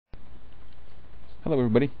Hello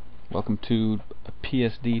everybody, welcome to a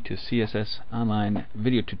PSD to CSS online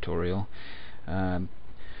video tutorial. I'm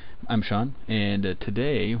Sean, and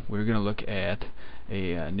today we're going to look at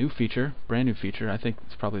a new feature, brand new feature. I think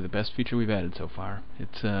it's probably the best feature we've added so far.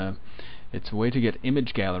 It's a way to get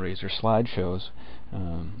image galleries or slideshows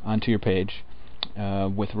onto your page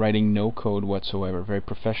with writing no code whatsoever. Very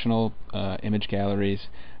professional image galleries.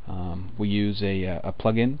 We use a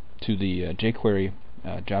plugin to the jQuery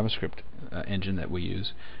JavaScript engine that we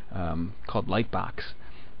use called Lightbox,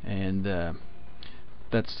 and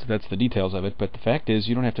that's the details of it. But the fact is,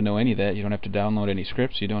 you don't have to know any of that. You don't have to download any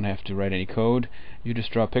scripts. You don't have to write any code. You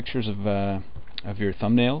just draw pictures of your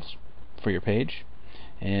thumbnails for your page,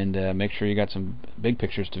 and make sure you got some big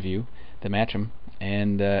pictures to view that match them,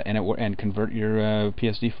 and convert your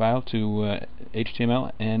PSD file to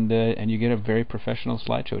HTML, and you get a very professional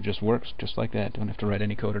slideshow. It just works just like that. Don't have to write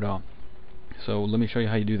any code at all. So let me show you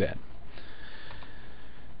how you do that.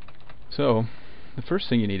 So the first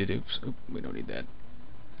thing you need to do, we don't need that,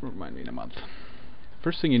 remind me in a month.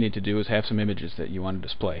 First thing you need to do is have some images that you want to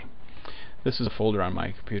display. This is a folder on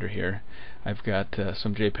my computer here. I've got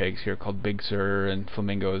some JPEGs here called Big Sur and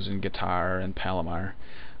Flamingos and Guitar and Palomar.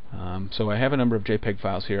 So I have a number of JPEG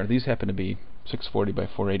files here. These happen to be 640 by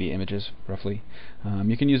 480 images, roughly.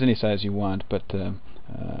 You can use any size you want, but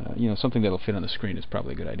you know, something that'll fit on the screen is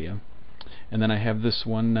probably a good idea. And then I have this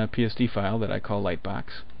one PSD file that I call Lightbox.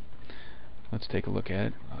 Let's take a look at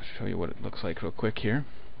it. I'll show you what it looks like real quick here.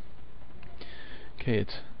 Okay,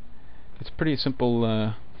 it's pretty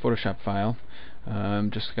simple Photoshop file.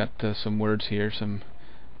 Just got some words here,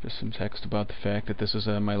 just some text about the fact that this is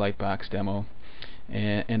my Lightbox demo,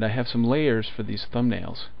 and I have some layers for these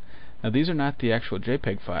thumbnails. Now these are not the actual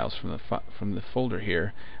JPEG files from the folder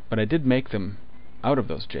here, but I did make them out of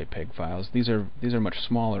those JPEG files. These are much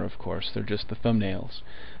smaller, of course. They're just the thumbnails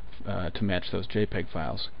to match those JPEG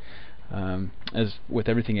files. As with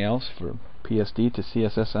everything else for PSD to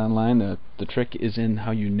CSS Online, the trick is in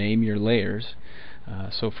how you name your layers.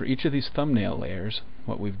 So for each of these thumbnail layers,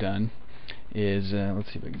 what we've done is,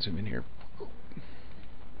 let's see if I can zoom in here.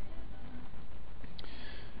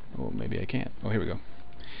 Oh, maybe I can't. Oh, here we go.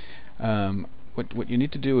 What you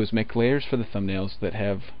need to do is make layers for the thumbnails that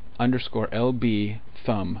have _LB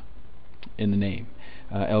thumb in the name.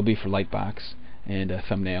 LB for Lightbox, and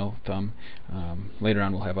thumbnail, thumb. Later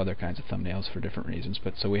on we'll have other kinds of thumbnails for different reasons,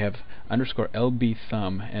 but so we have _LB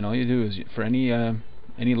thumb, and all you do is for any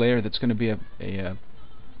layer that's going to be a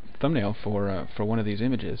thumbnail for one of these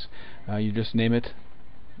images, you just name it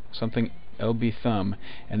something LB thumb,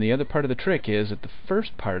 and the other part of the trick is that the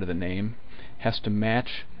first part of the name has to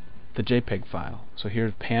match the JPEG file. So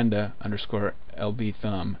here's panda _LB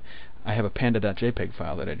thumb. I have a panda.jpg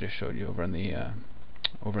file that I just showed you over in the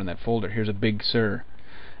over in that folder. Here's a Big Sur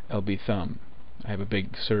LB thumb. I have a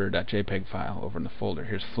Big Sur.jpg file over in the folder.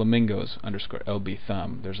 Here's flamingos _LB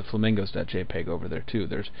thumb. There's a flamingos.jpg over there too.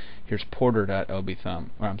 Here's porter.lb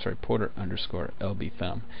thumb. Or I'm sorry, porter _LB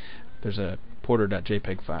thumb. There's a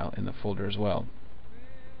porter.jpg file in the folder as well.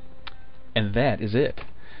 And that is it.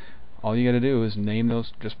 All you got to do is name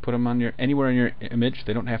those. Just put them on anywhere in your image.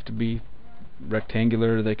 They don't have to be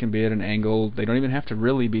rectangular. They can be at an angle. They don't even have to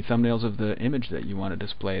really be thumbnails of the image that you want to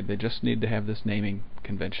display. They just need to have this naming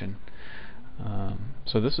convention.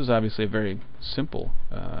 So this is obviously a very simple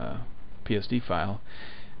PSD file.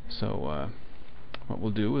 So what we'll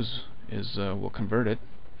do is we'll convert it.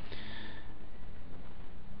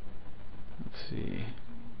 Let's see.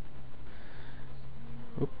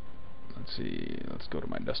 Let's see. Let's go to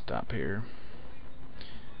my desktop here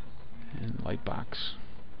and Lightbox,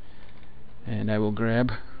 and I will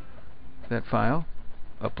grab that file,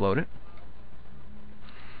 upload it,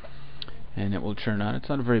 and it will churn on. It's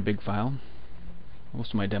not a very big file.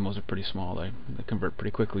 Most of my demos are pretty small. They convert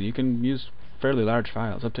pretty quickly. You can use fairly large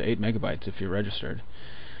files, up to 8 megabytes if you're registered.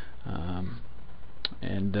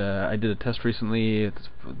 And I did a test recently.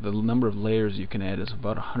 The number of layers you can add is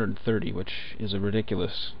about 130, which is a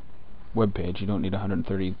ridiculous web page. You don't need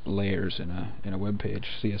 130 layers in a web page.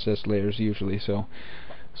 CSS layers usually. So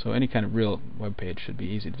any kind of real web page should be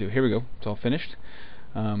easy to do. Here we go. It's all finished.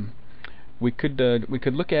 We could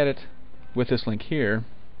look at it with this link here,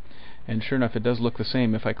 and sure enough, it does look the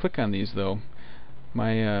same. If I click on these, though,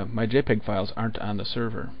 my JPEG files aren't on the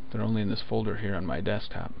server. They're only in this folder here on my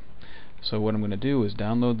desktop. So what I'm going to do is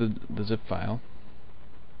download the zip file.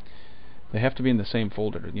 They have to be in the same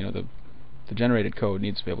folder. You know, the generated code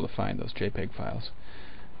needs to be able to find those JPEG files.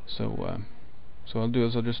 So what I'll do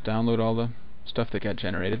is I'll just download all the stuff that got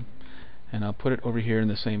generated, and I'll put it over here in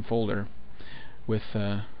the same folder with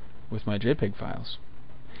my JPEG files.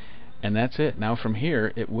 And that's it. Now from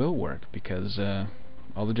here it will work, because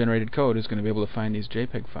all the generated code is going to be able to find these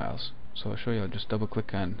JPEG files. So I'll show you. I'll just double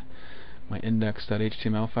click on my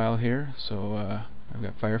index.html file here. So I've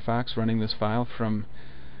got Firefox running this file from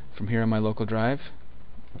here on my local drive.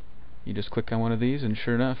 You just click on one of these and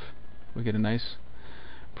sure enough we get a nice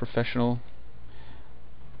professional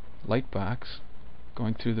light box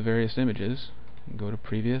going through the various images. Go to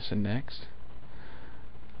previous and next.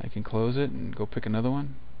 I can close it and go pick another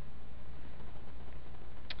one.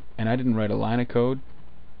 And I didn't write a line of code.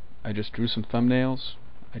 I just drew some thumbnails.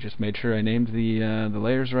 I just made sure I named the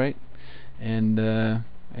layers right, and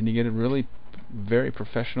you get a really very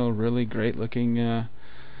professional, really great looking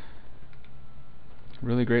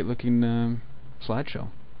slideshow.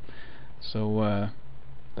 So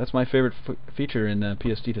that's my favorite feature in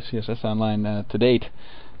PSD to CSS Online to date.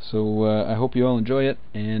 So I hope you all enjoy it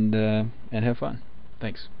and have fun.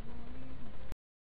 Thanks.